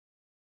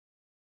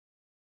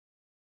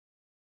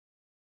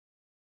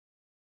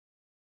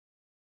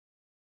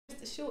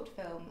just a short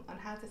film on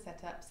how to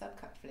set up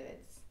subcut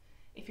fluids.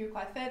 If you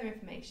require further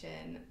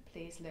information,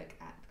 please look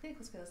at the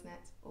Clinical Skills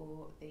Net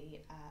or the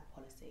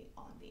policy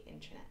on the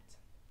intranet.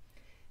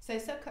 So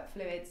subcut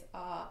fluids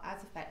are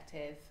as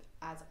effective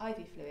as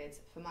IV fluids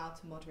for mild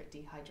to moderate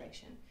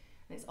dehydration,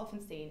 and it's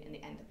often seen in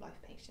the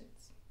end-of-life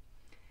patients.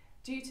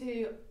 Due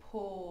to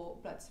poor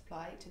blood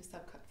supply to the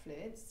subcut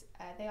fluids,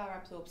 they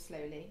are absorbed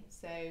slowly,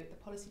 so the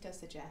policy does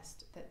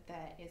suggest that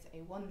there is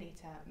a 1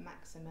 litre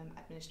maximum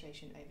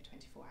administration over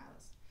 24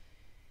 hours.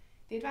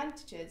 The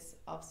advantages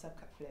of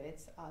subcut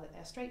fluids are that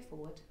they're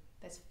straightforward,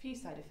 there's few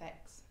side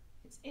effects,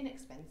 it's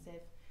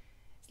inexpensive,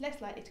 it's less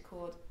likely to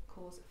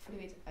cause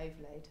fluid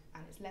overload,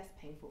 and it's less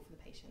painful for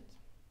the patient.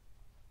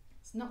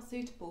 It's not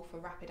suitable for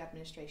rapid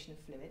administration of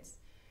fluids.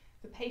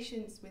 For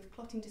patients with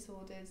clotting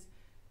disorders,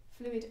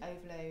 fluid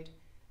overload,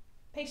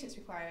 patients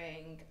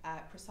requiring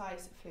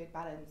precise fluid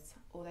balance,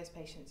 or those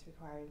patients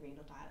requiring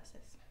renal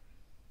dialysis.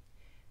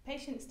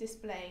 Patients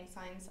displaying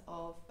signs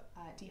of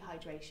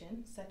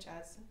dehydration, such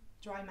as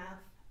dry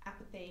mouth,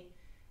 apathy,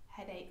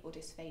 headache or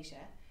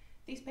dysphagia,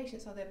 these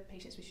patients are the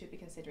patients we should be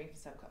considering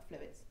for subcut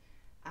fluids,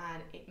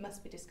 and it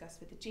must be discussed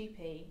with the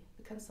GP,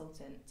 the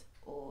consultant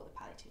or the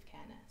palliative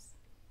care nurse.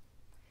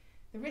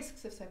 The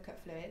risks of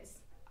subcut fluids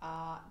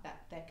are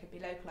that there could be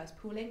localised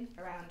pooling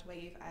around where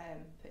you've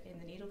put in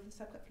the needle for the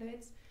subcut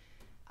fluids,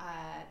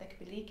 there could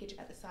be leakage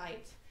at the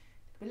site,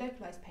 there could be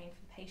localised pain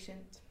for the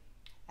patient,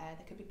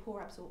 there could be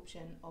poor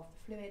absorption of the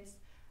fluids,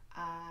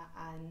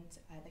 and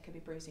there could be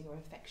bruising or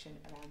infection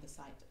around the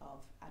site of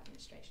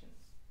administration.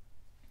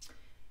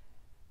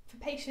 For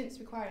patients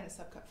requiring the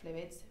subcut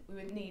fluids, we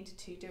would need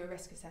to do a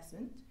risk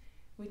assessment.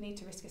 We'd need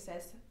to risk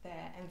assess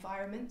their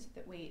environment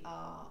that we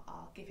are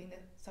giving the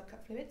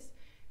subcut fluids.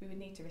 We would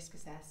need to risk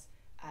assess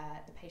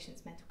the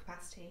patient's mental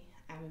capacity,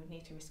 and we would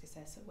need to risk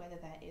assess whether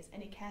there is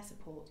any care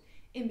support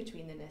in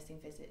between the nursing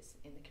visits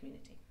in the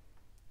community.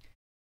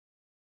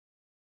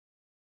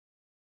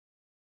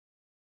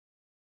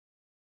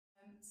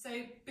 So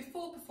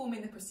before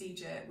performing the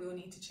procedure, we will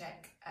need to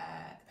check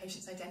the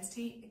patient's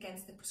identity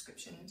against the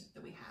prescription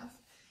that we have.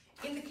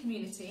 In the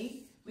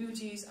community, we would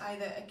use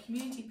either a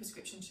community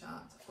prescription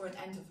chart or an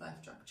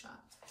end-of-life drug chart.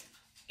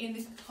 In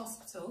the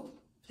hospital,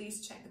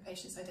 please check the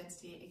patient's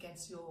identity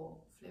against your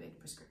fluid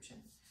prescription.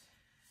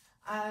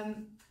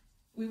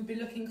 We would be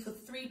looking for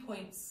 3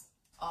 points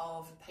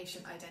of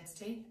patient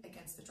identity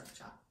against the drug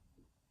chart.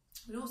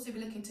 We'd also be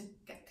looking to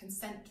get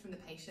consent from the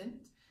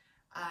patient,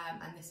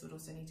 and this would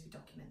also need to be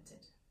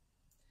documented.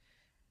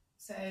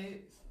 So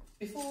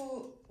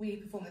before we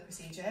perform the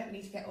procedure, we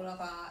need to get all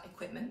of our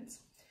equipment.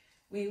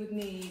 We would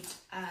need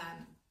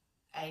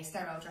a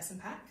sterile dressing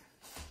pack,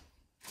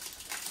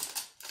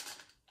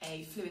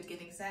 a fluid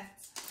giving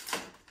set,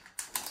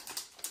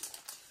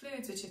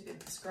 fluids which have been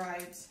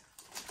prescribed,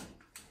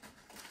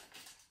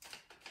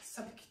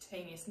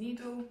 subcutaneous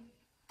needle,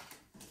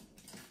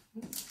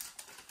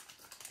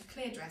 a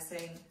clear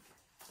dressing,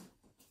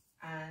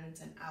 and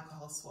an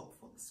alcohol swab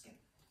for the skin.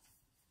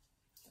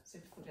 So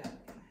difficult to get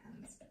my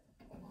hands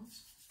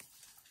washed.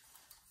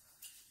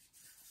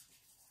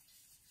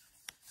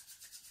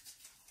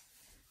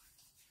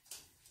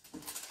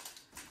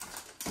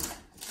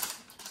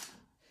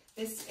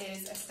 This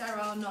is a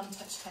sterile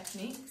non-touch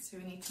technique, so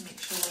we need to make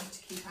sure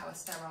to keep our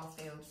sterile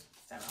field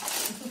sterile.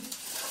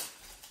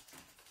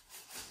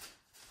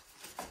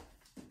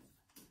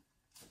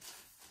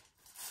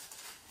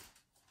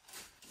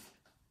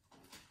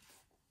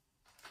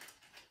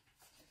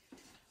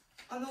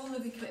 On all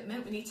of the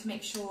equipment, we need to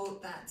make sure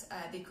that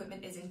the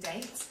equipment is in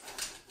date,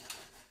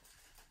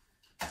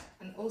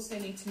 and also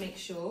need to make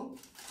sure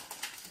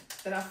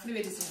that our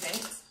fluid is in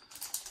date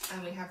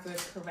and we have the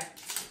correct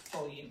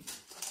volume.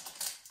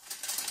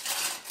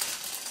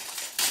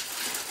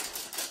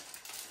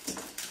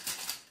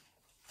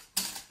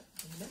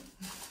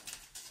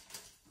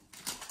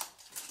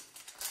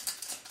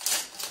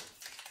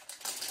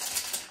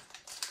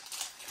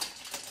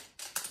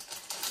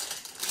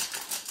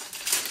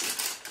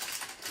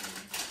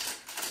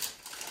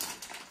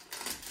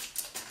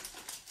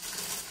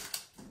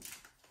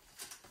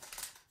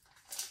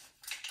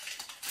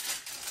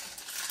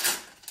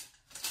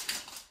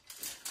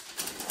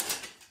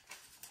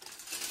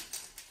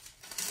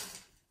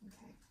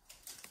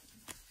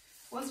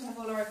 Once we have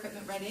all our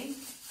equipment ready,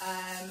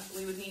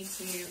 we would need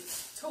to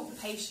talk the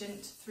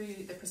patient through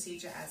the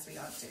procedure as we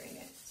are doing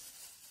it.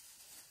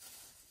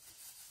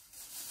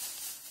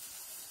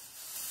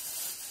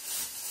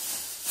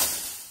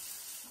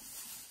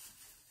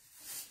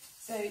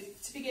 So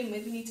to begin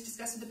with, we need to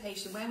discuss with the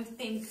patient where we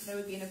think there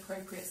would be an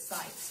appropriate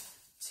site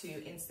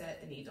to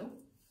insert the needle.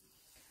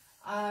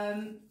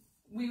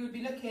 We would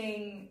be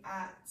looking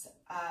at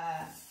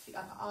the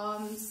upper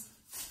arms,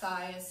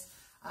 thighs,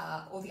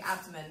 or the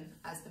abdomen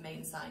as the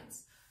main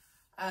sites,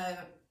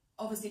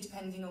 obviously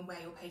depending on where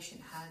your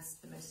patient has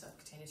the most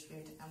subcutaneous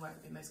fluid and where it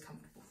would be most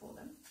comfortable for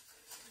them.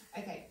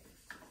 Okay,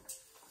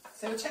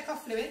 so we'll check our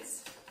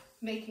fluids,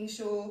 making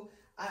sure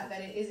that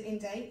it is in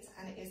date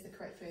and it is the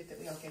correct fluid that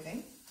we are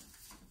giving.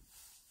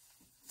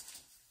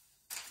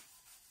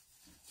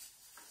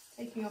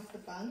 taking off the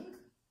bung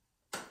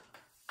and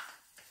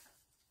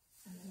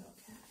the little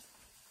cap.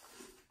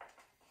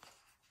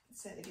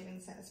 Set the giving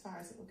set as far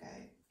as it will go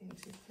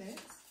into the fluids.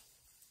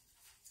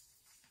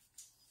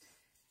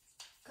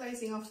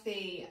 Closing off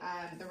the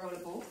roller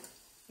ball,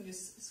 we'll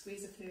just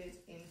squeeze the fluid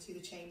into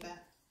the chamber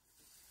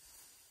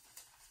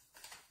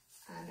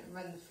and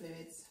run the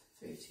fluids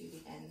through to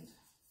the end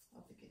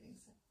of the giving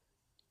set.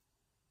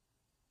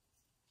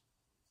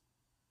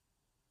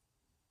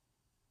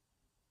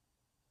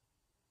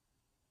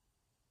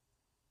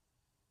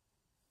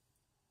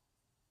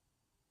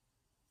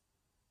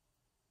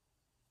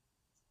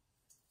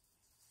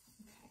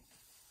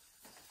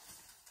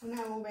 We're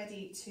now all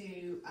ready to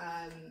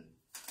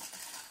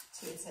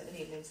insert the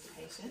needle into the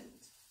patient.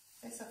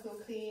 First off, we'll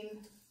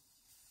clean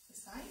the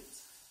site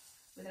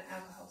with an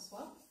alcohol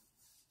swab.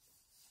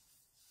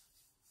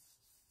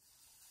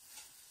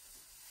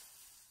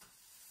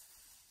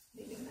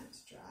 Leaving that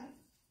to dry.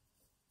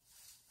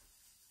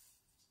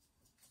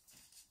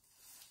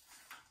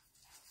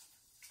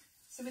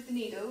 So with the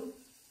needle,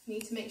 you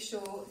need to make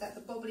sure that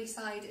the bobbly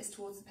side is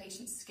towards the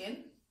patient's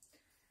skin,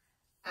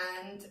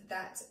 and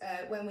that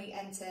when we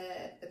enter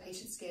the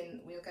patient's skin,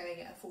 we are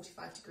going at a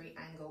 45-degree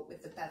angle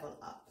with the bevel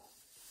up.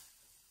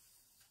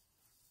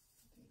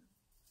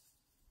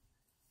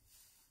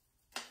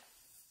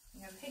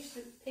 I'm going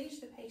to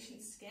pinch the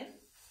patient's skin.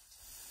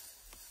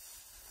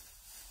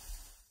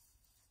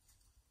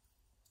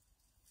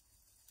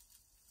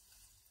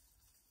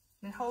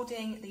 And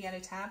holding the yellow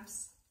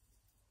tabs,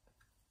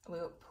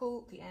 we'll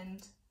pull the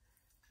end,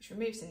 which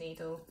removes the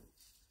needle,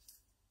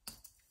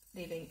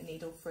 leaving a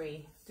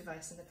needle-free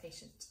device in the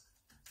patient.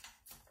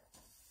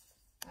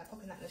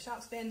 Popping that in the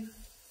shark's bin.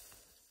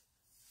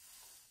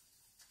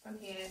 From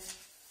here,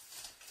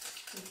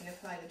 we can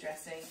apply the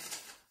dressing.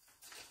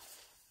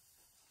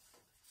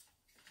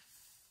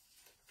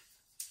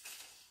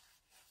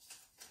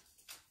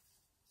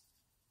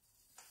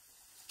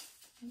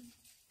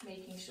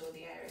 Making sure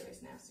the area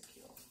is now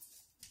secure.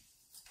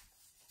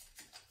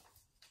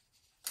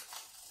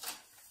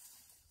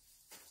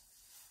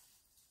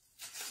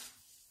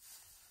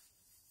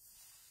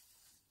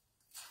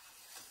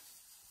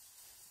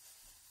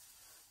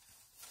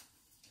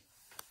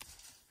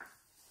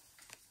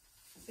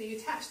 So you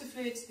attach the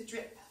fluid to the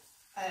drip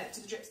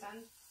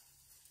stand.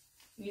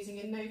 Using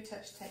a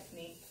no-touch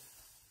technique,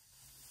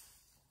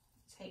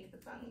 take the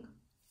bung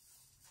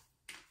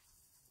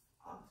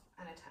off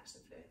and attach the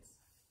fluids.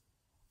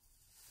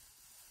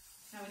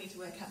 Now we need to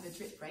work out the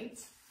drip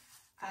rate.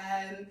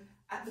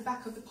 At the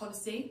back of the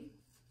policy,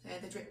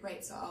 the drip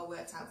rates are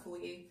worked out for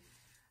you.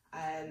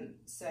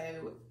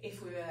 So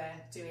if we were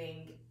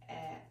doing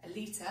a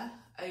litre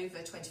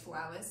over 24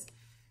 hours,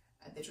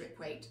 the drip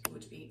rate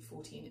would be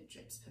 14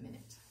 drips per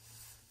minute.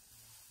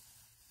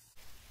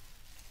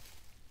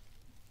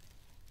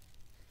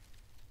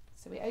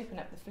 So we open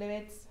up the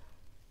fluids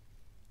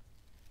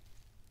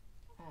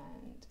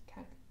and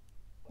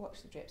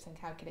watch the drips and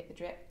calculate the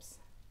drips.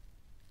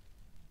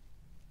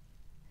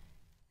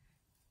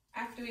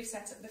 After we've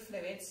set up the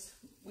fluids,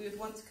 we would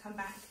want to come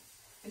back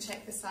and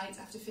check the site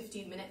after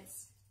 15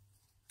 minutes.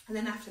 And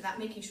then after that,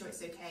 making sure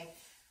it's okay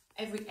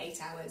every 8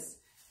 hours,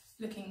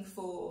 looking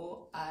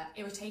for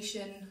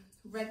irritation,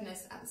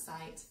 redness at the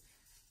site,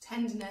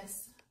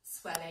 tenderness,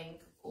 swelling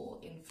or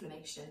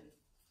inflammation.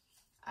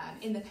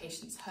 In the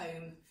patient's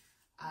home,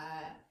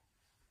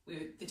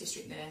 the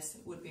district nurse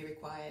would be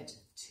required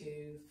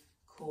to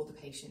call the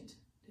patient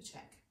to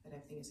check that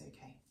everything is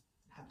okay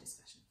and have a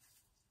discussion.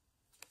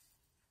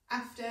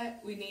 After,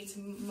 we need to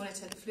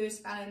monitor the fluids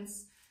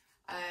balance.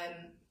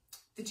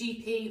 The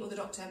GP or the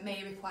doctor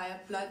may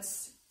require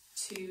bloods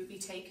to be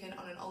taken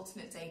on an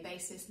alternate day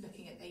basis,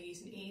 looking at their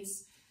use and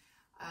ease.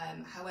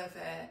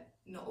 However,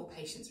 not all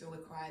patients will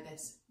require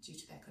this due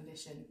to their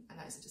condition, and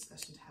that is a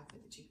discussion to have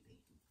with the GP.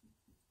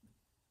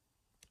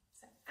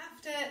 So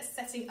after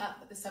setting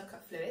up the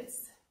subcut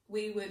fluids,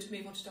 we would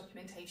move on to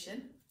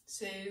documentation.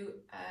 So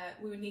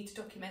we would need to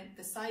document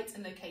the site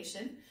and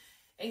location,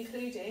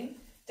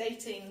 including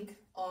dating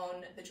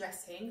on the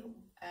dressing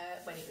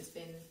when it has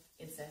been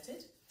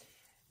inserted.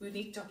 We would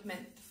need to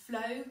document the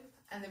flow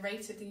and the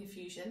rate of the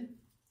infusion,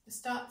 the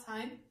start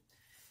time,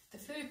 the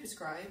fluid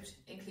prescribed,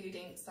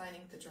 including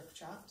signing the drug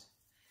chart,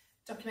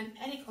 document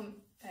any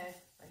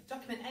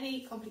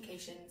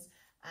complications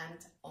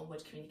and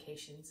onward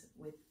communications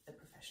with the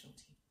professional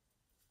team.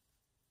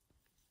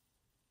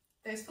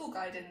 There's full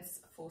guidance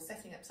for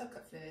setting up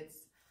subcut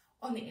fluids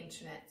on the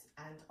intranet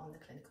and on the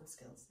Clinical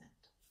Skills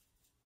Net.